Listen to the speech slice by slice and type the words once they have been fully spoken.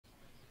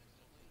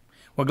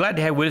Well, glad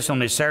to have with us on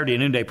this Saturday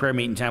noonday prayer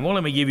meeting time. Well,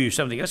 let me give you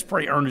something. Let's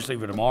pray earnestly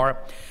for tomorrow.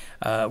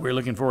 We're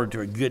looking forward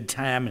to a good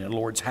time in the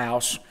Lord's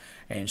house.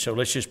 And so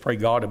let's just pray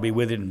God to be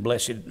with it and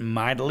bless it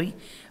mightily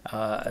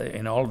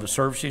in all of the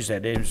services,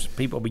 that as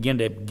people begin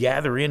to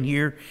gather in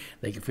here,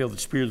 they can feel the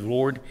Spirit of the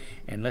Lord.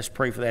 And let's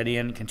pray for that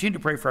in. Continue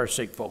to pray for our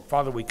sick folk.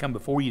 Father, we come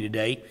before you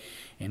today.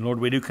 And Lord,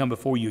 we do come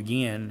before you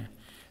again.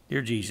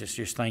 Dear Jesus,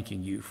 just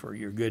thanking you for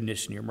your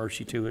goodness and your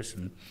mercy to us.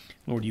 And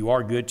Lord, you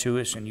are good to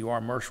us and you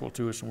are merciful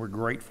to us, and we're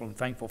grateful and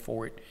thankful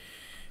for it.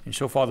 And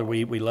so, Father,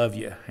 we love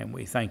you and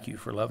we thank you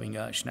for loving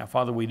us. Now,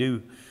 Father, we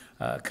do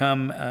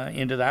come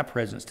into thy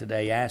presence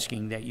today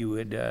asking that you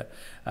would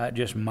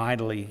just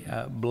mightily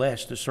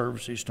bless the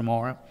services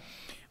tomorrow.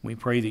 We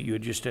pray that you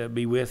would just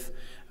be with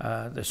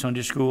the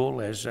Sunday school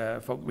as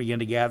folk begin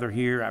to gather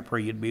here. I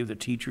pray you'd be with the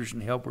teachers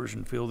and helpers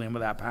and fill them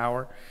with thy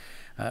power.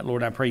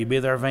 Lord, I pray you be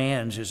with our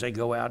vans as they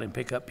go out and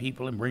pick up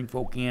people and bring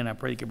folk in. I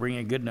pray you could bring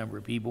in a good number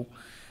of people.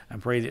 I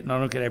pray that not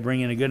only could I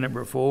bring in a good number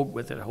of folk,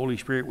 but that the Holy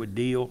Spirit would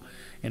deal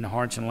in the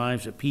hearts and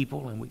lives of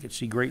people, and we could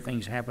see great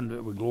things happen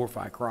that would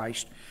glorify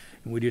Christ.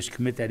 And we just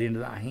commit that into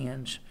thy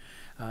hands.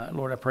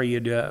 Lord, I pray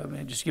you'd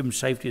just give them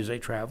safety as they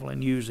travel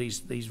and use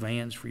these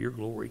vans for your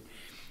glory.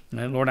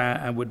 And Lord,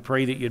 I would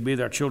pray that you'd be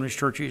with our children's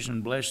churches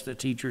and bless the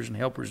teachers and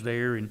helpers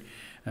there. And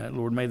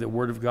Lord, may the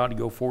word of God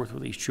go forth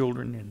with these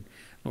children and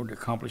Lord, to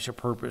accomplish a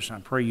purpose. I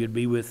pray you'd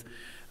be with,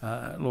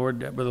 Lord,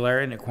 Brother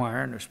Larry and the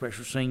choir and their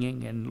special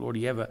singing. And Lord,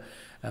 you have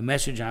a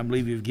message I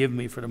believe you've given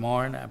me for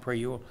tomorrow. And I pray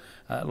you'll,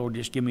 Lord,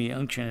 just give me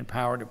unction and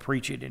power to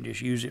preach it and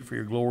just use it for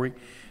your glory.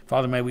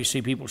 Father, may we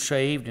see people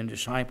saved and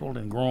discipled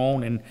and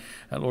grown. And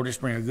Lord,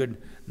 just bring a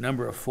good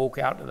number of folk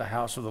out to the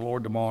house of the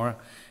Lord tomorrow.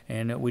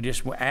 And we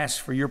just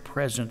ask for your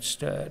presence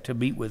to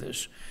be with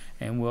us.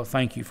 And we'll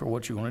thank you for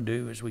what you're going to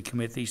do as we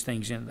commit these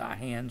things into thy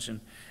hands,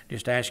 and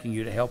just asking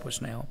you to help us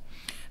now.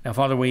 Now,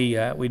 Father,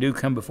 we do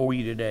come before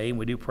you today, and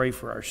we do pray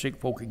for our sick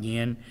folk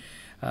again.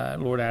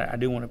 Lord, I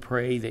do want to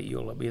pray that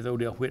you'll be with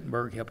Odell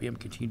Whittenberg, help him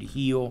continue to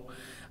heal.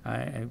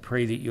 I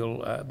pray that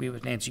you'll be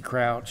with Nancy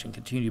Crouch and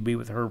continue to be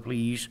with her,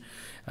 please.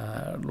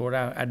 Lord,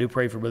 I do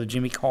pray for Brother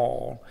Jimmy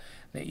Call,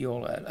 that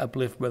you'll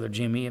uplift Brother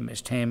Jimmy and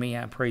Miss Tammy.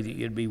 I pray that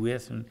you'd be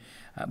with and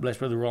bless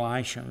Brother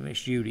Elisha and Miss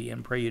Judy,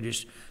 and pray you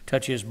just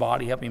touch his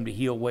body, help him to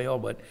heal well,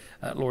 but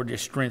Lord,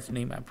 just strengthen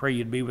him. I pray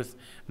you'd be with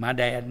my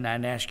dad, and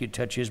I'd ask you to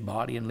touch his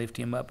body and lift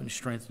him up and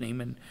strengthen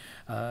him.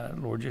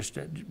 And Lord, just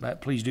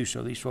please do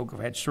so. These folk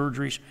have had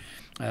surgeries.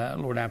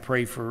 Lord, I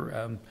pray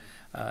for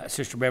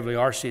Sister Beverly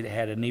Arcee that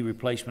had a knee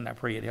replacement. I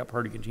pray you'd help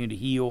her to continue to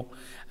heal.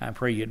 I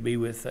pray you'd be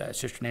with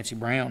Sister Nancy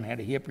Brown, had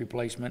a hip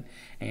replacement,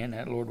 and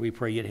Lord, we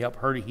pray you'd help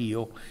her to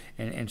heal.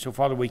 And so,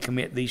 Father, we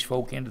commit these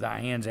folk into thy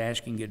hands,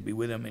 asking you'd be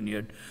with them and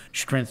you'd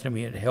strengthen them,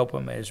 you'd help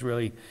them as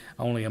really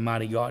only a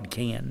mighty God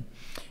can.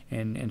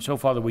 And so,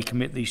 Father, we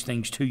commit these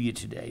things to you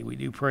today. We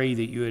do pray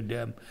that you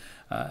would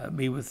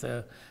be with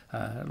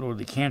Lord,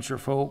 the cancer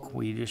folk.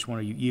 We just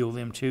want to yield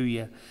them to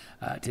you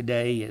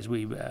today as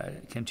we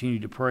continue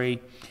to pray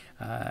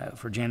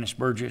for Janice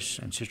Burgess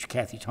and Sister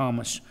Kathy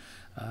Thomas,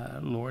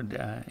 Lord,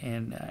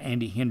 and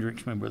Andy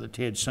Hendricks, my brother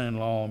Ted's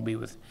son-in-law, and be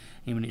with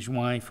him and his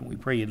wife. And we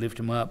pray you'd lift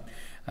him up.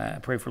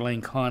 Pray for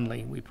Lane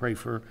Conley. We pray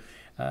for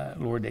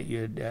Lord, that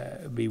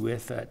you'd be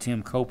with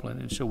Tim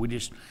Copeland. And so we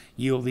just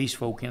yield these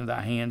folk into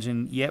thy hands.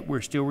 And yet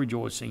we're still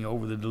rejoicing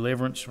over the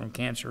deliverance from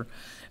cancer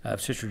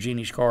of Sister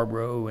Jeannie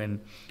Scarborough and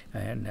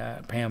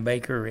Pam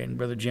Baker and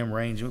Brother Jim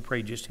Raines. And we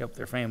pray just help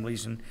their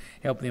families and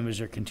help them as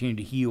they continue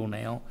to heal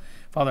now.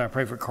 Father, I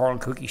pray for Carl and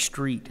Cookie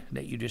Street,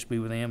 that you just be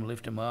with them,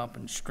 lift them up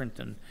and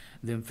strengthen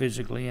them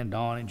physically, and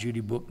Don and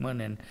Judy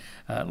Bookman. And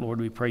Lord,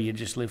 we pray you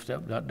just lift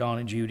up Don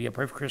and Judy. I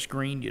pray for Chris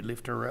Green, you'd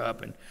lift her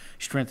up and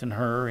strengthen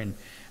her. And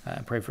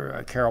I pray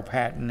for Carol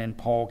Patton and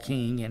Paul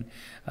King,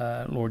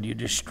 and Lord, you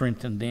just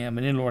strengthen them.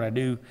 And then, Lord, I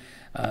do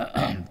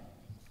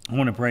I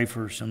want to pray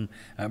for some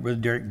Brother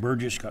Derek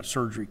Burgess, got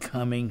surgery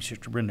coming.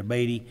 Sister Brenda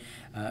Beatty,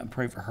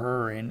 pray for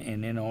her,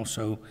 and then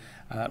also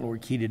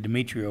Lord Keita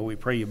Demetrio. We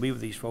pray you be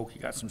with these folk.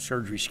 You got some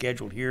surgery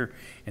scheduled here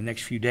in the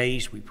next few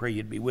days. We pray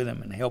you'd be with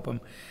them and help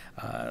them.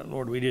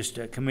 Lord, we just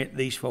commit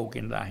these folk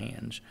into thy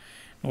hands.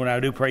 Lord, I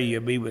do pray you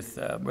be with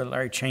Brother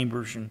Larry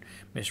Chambers and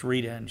Miss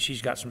Rita, and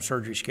she's got some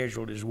surgery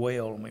scheduled as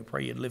well. And we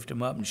pray you'd lift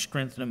them up and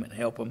strengthen them and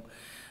help them.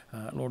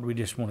 Lord, we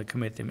just want to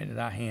commit them into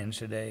thy hands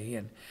today.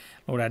 And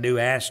Lord, I do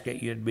ask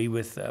that you'd be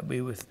with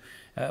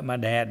my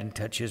dad and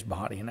touch his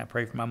body. And I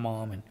pray for my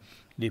mom, and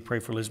I do pray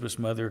for Elizabeth's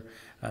mother,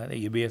 that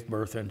you be with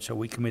Bertha. And so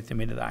we commit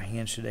them into thy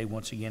hands today,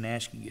 once again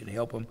asking you to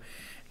help them.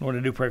 Lord, I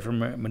do pray for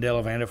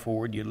Medella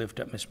Vanderford. You lift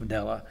up Miss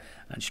Medella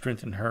and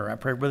strengthen her. I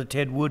pray for Brother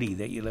Ted Woody,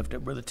 that you lift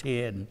up Brother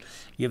Ted and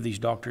give these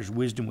doctors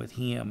wisdom with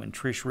him, and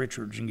Trish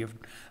Richards, and give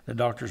the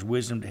doctors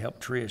wisdom to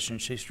help Trish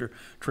and Sister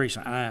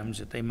Teresa Imes,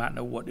 that they might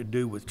know what to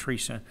do with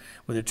Teresa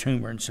with a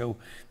tumor. And so,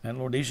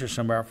 Lord, these are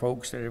some of our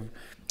folks that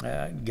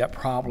have got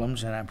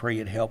problems, and I pray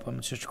you'd help them.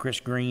 And Sister Chris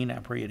Green, I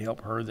pray you'd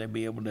help her. They'd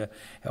be able to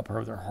help her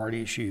with her heart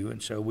issue.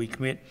 And so we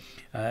commit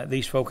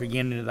these folk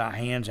again into thy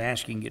hands,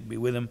 asking you to be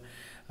with them.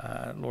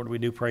 Lord, we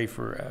do pray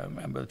for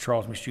Brother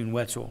Charles, Miss June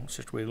Wetzel,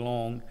 Sister Willie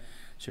Long,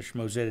 Sister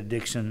Mosetta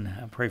Dixon.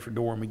 I pray for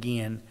Dora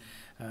McGinn.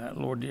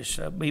 Lord, just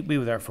be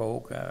with our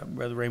folk.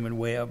 Brother Raymond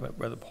Webb,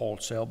 Brother Paul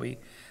Selby.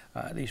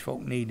 These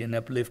folk need an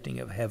uplifting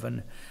of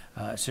heaven.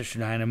 Sister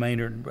Diana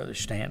Maynard and Brother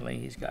Stanley,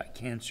 he's got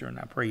cancer, and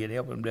I pray you'd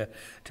help him to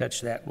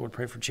touch that. Lord,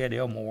 pray for Chet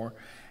Elmore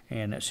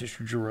and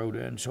Sister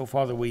Geroda. And so,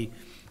 Father, we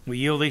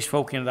yield these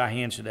folk into thy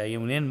hands today.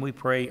 And then we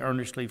pray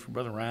earnestly for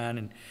Brother Ryan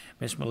and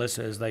Miss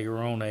Melissa as they are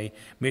on a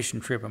mission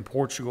trip in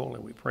Portugal.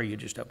 And we pray you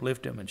just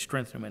uplift them and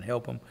strengthen them and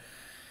help them.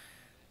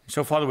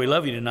 So, Father, we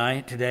love you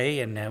today,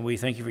 and we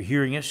thank you for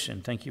hearing us,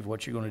 and thank you for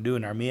what you're going to do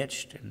in our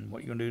midst, and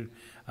what you're going to do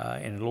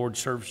in the Lord's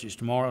services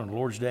tomorrow, on the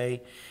Lord's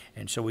Day.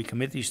 And so we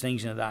commit these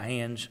things into thy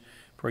hands.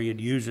 Pray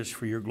you'd use us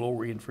for your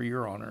glory and for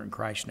your honor. In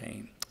Christ's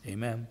name,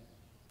 amen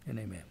and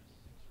amen.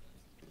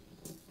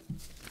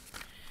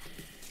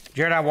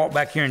 Jared, I walk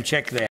back here and check that.